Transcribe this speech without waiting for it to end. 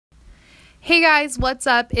Hey guys, what's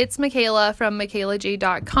up? It's Michaela from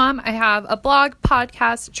michaelaj.com. I have a blog,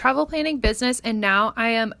 podcast, travel planning business, and now I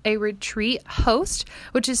am a retreat host,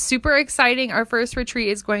 which is super exciting. Our first retreat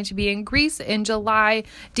is going to be in Greece in July.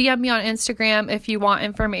 DM me on Instagram if you want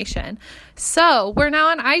information. So we're now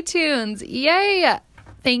on iTunes. Yay!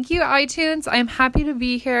 Thank you, iTunes. I'm happy to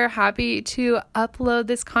be here, happy to upload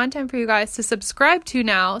this content for you guys to subscribe to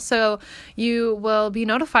now, so you will be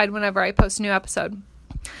notified whenever I post a new episode.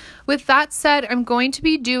 With that said, I'm going to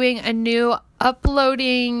be doing a new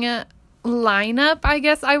uploading lineup, I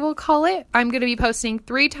guess I will call it. I'm going to be posting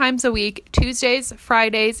 3 times a week, Tuesdays,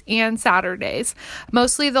 Fridays, and Saturdays.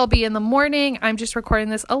 Mostly they'll be in the morning. I'm just recording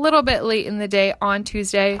this a little bit late in the day on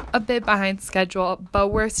Tuesday, a bit behind schedule, but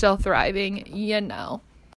we're still thriving, you know.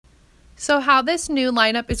 So how this new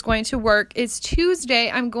lineup is going to work is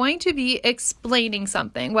Tuesday, I'm going to be explaining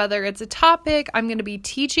something, whether it's a topic, I'm going to be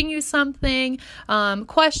teaching you something,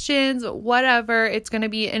 questions, whatever. It's going to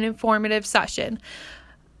be an informative session.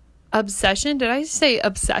 Obsession? Did I say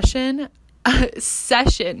obsession?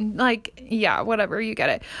 Session, whatever, you get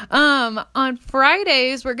it. On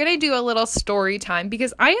Fridays, we're gonna do a little story time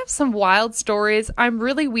because I have some wild stories. I'm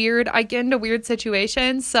really weird. I get into weird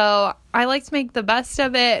situations, so I like to make the best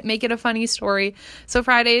of it, make it a funny story. So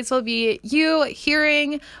Fridays will be you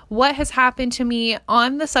hearing what has happened to me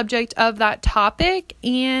on the subject of that topic,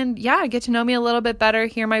 and get to know me a little bit better,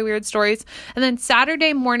 hear my weird stories. And then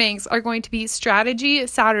Saturday mornings are going to be strategy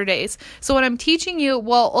Saturdays. So what I'm teaching you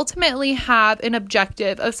will ultimately have an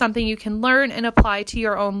objective of something you can learn and apply to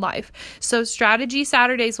your own life. So strategy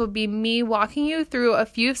Saturdays will be me walking you through a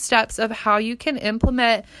few steps of how you can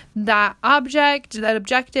implement that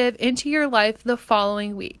objective into your life the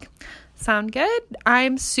following week. Sound good?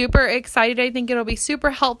 I'm super excited. I think it'll be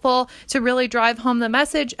super helpful to really drive home the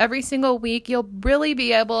message. Every single week, you'll really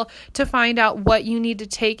be able to find out what you need to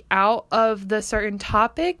take out of the certain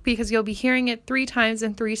topic because you'll be hearing it 3 times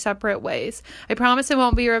in 3 separate ways. I promise it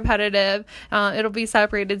won't be repetitive. It'll be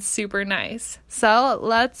separated super nice. So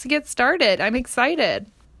let's get started. I'm excited.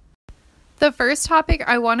 The first topic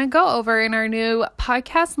I want to go over in our new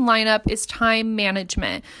podcast lineup is time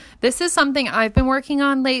management. This is something I've been working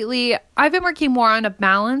on lately. I've been working more on a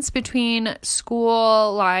balance between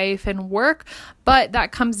school, life, and work, but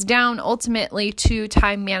that comes down ultimately to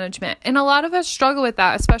time management. And a lot of us struggle with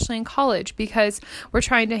that, especially in college, because we're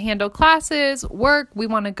trying to handle classes, work, we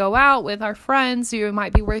want to go out with our friends, you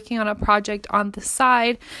might be working on a project on the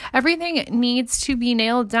side. Everything needs to be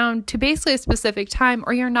nailed down to basically a specific time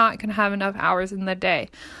or you're not going to have enough hours in the day.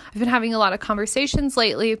 I've been having a lot of conversations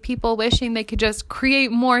lately of people wishing they could just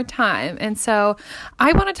create more time. And so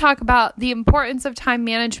I want to talk about the importance of time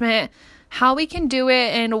management, how we can do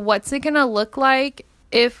it, and what's it going to look like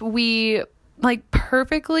if we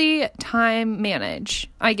perfectly time manage,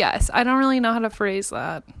 I guess. I don't really know how to phrase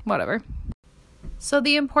that. Whatever. So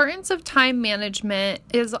the importance of time management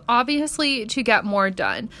is obviously to get more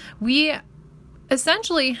done. We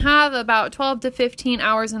essentially have about 12 to 15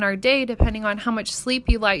 hours in our day, depending on how much sleep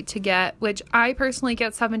you like to get, which I personally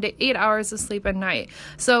get 7 to 8 hours of sleep a night.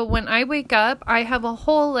 So when I wake up, I have a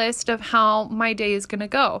whole list of how my day is going to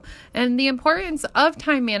go. And the importance of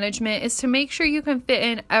time management is to make sure you can fit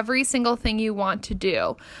in every single thing you want to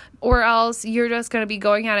do. Or else you're just going to be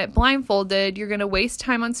going at it blindfolded. You're going to waste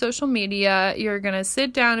time on social media. You're going to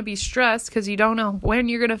sit down and be stressed because you don't know when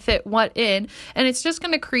you're going to fit what in. And it's just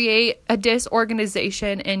going to create a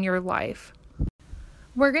disorganization in your life.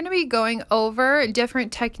 We're going to be going over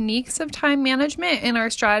different techniques of time management in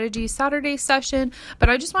our Strategy Saturday session,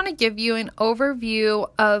 but I just want to give you an overview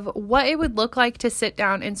of what it would look like to sit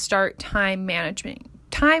down and start time managing.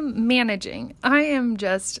 I am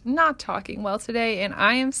just not talking well today, and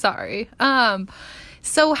I am sorry.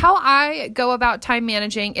 So how I go about time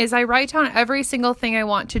managing is I write down every single thing I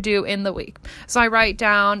want to do in the week. So I write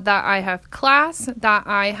down that I have class, that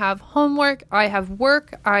I have homework, I have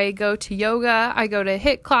work, I go to yoga, I go to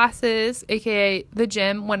HIIT classes, aka the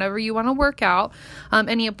gym, whenever you want to work out,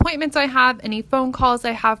 any appointments I have, any phone calls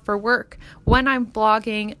I have for work, when I'm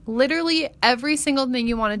blogging, literally every single thing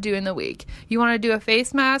you want to do in the week. You want to do a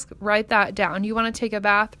face mask, write that down. You want to take a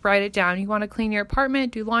bath, write it down. You want to clean your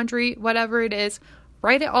apartment, do laundry, whatever it is,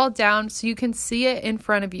 write it all down so you can see it in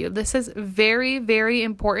front of you. This is very, very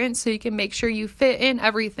important so you can make sure you fit in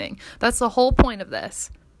everything. That's the whole point of this.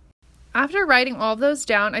 After writing all of those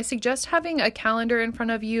down, I suggest having a calendar in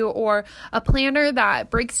front of you or a planner that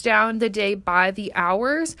breaks down the day by the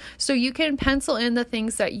hours so you can pencil in the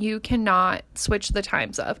things that you cannot switch the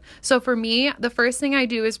times of. So for me, the first thing I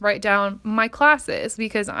do is write down my classes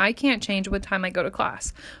because I can't change what time I go to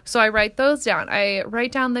class. So I write those down. I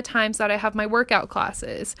write down the times that I have my workout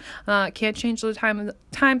classes. Can't change the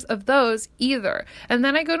times of those either. And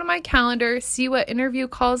then I go to my calendar, see what interview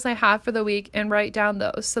calls I have for the week, and write down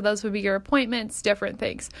those. So those would be your appointments, different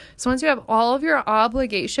things. So once you have all of your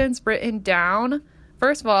obligations written down,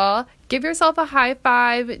 first of all, give yourself a high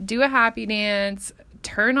five, do a happy dance,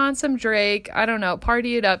 turn on some Drake, I don't know,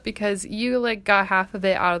 party it up because you got half of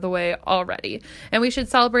it out of the way already. And we should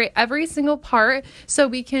celebrate every single part so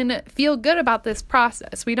we can feel good about this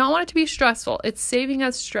process. We don't want it to be stressful. It's saving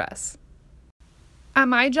us stress. At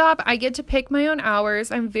my job, I get to pick my own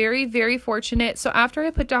hours. I'm very, very fortunate. So after I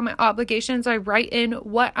put down my obligations, I write in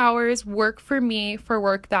what hours work for me for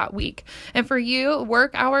work that week. And for you,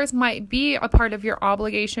 work hours might be a part of your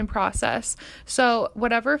obligation process. So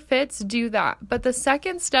whatever fits, do that. But the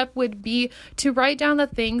second step would be to write down the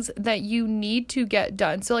things that you need to get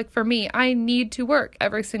done. So for me, I need to work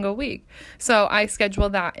every single week. So I schedule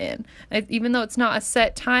that in. Even though it's not a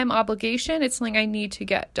set time obligation, it's something I need to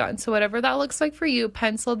get done. So whatever that looks like for you,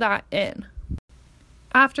 pencil that in.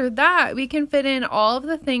 After that, we can fit in all of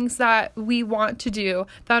the things that we want to do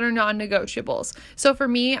that are non-negotiables. So for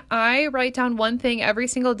me, I write down one thing every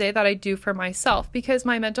single day that I do for myself because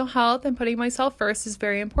my mental health and putting myself first is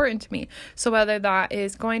very important to me. So whether that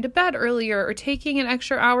is going to bed earlier or taking an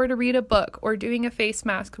extra hour to read a book or doing a face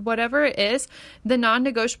mask, whatever it is, the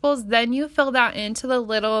non-negotiables, then you fill that into the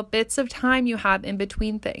little bits of time you have in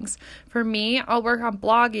between things. For me, I'll work on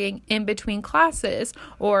blogging in between classes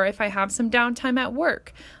or if I have some downtime at work.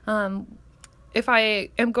 If I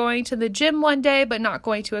am going to the gym one day but not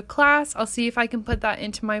going to a class, I'll see if I can put that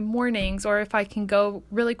into my mornings or if I can go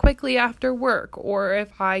really quickly after work or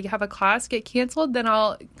if I have a class get canceled, then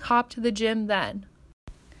I'll hop to the gym then.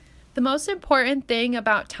 The most important thing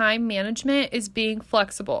about time management is being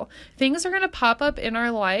flexible. Things are going to pop up in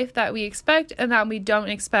our life that we expect and that we don't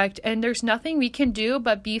expect, and there's nothing we can do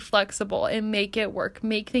but be flexible and make it work,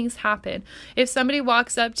 make things happen. If somebody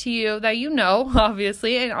walks up to you that you know,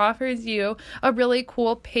 obviously, and offers you a really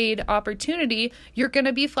cool paid opportunity, you're going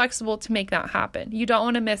to be flexible to make that happen. You don't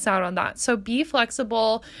want to miss out on that. So be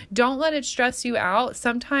flexible. Don't let it stress you out.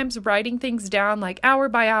 Sometimes writing things down hour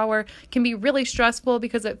by hour can be really stressful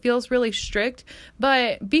because it feels really strict,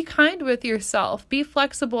 but be kind with yourself. Be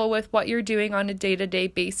flexible with what you're doing on a day-to-day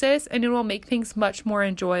basis, and it will make things much more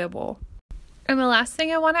enjoyable. And the last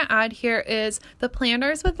thing I want to add here is the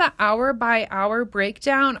planners with the hour by hour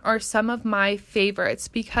breakdown are some of my favorites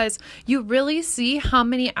because you really see how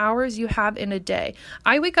many hours you have in a day.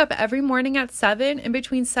 I wake up every morning at 7 and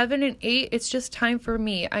between 7 and 8, it's just time for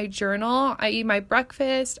me. I journal, I eat my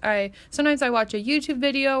breakfast. Sometimes I watch a YouTube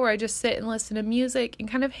video where I just sit and listen to music and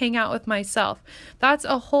kind of hang out with myself. That's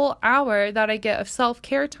a whole hour that I get of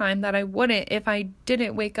self-care time that I wouldn't if I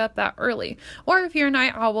didn't wake up that early. Or if you're a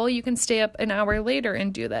night owl, you can stay up an hour later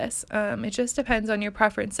and do this. It just depends on your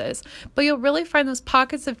preferences, but you'll really find those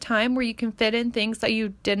pockets of time where you can fit in things that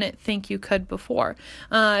you didn't think you could before.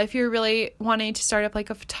 If you're really wanting to start up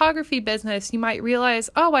a photography business, you might realize,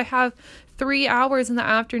 I have 3 hours in the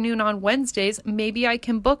afternoon on Wednesdays, maybe I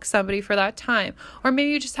can book somebody for that time. Or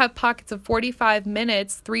maybe you just have pockets of 45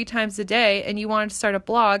 minutes 3 times a day and you want to start a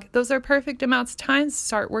blog. Those are perfect amounts of time to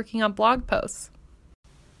start working on blog posts.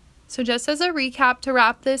 So just as a recap to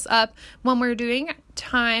wrap this up, when we're doing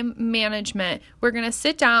time management, we're going to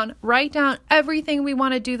sit down, write down everything we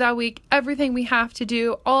want to do that week, everything we have to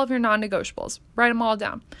do, all of your non-negotiables, write them all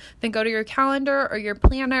down. Then go to your calendar or your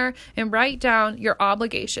planner and write down your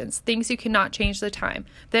obligations, things you cannot change the time.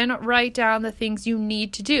 Then write down the things you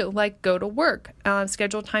need to do, like go to work,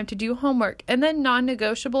 schedule time to do homework, and then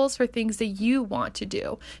non-negotiables for things that you want to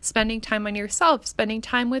do, spending time on yourself, spending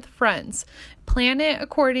time with friends. Plan it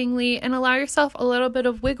accordingly and allow yourself a little bit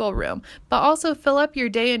of wiggle room, but also fill up your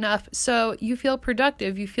day enough so you feel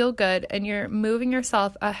productive, you feel good, and you're moving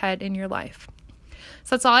yourself ahead in your life.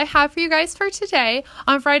 So that's all I have for you guys for today.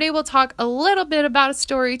 On Friday, we'll talk a little bit about a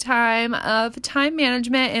story time of time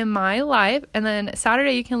management in my life. And then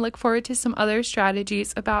Saturday, you can look forward to some other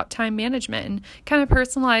strategies about time management and kind of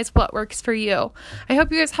personalize what works for you. I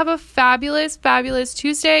hope you guys have a fabulous, fabulous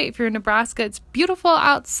Tuesday. If you're in Nebraska, it's beautiful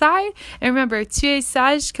outside. And remember, tu es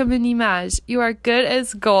sage comme une image. You are good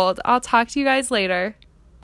as gold. I'll talk to you guys later.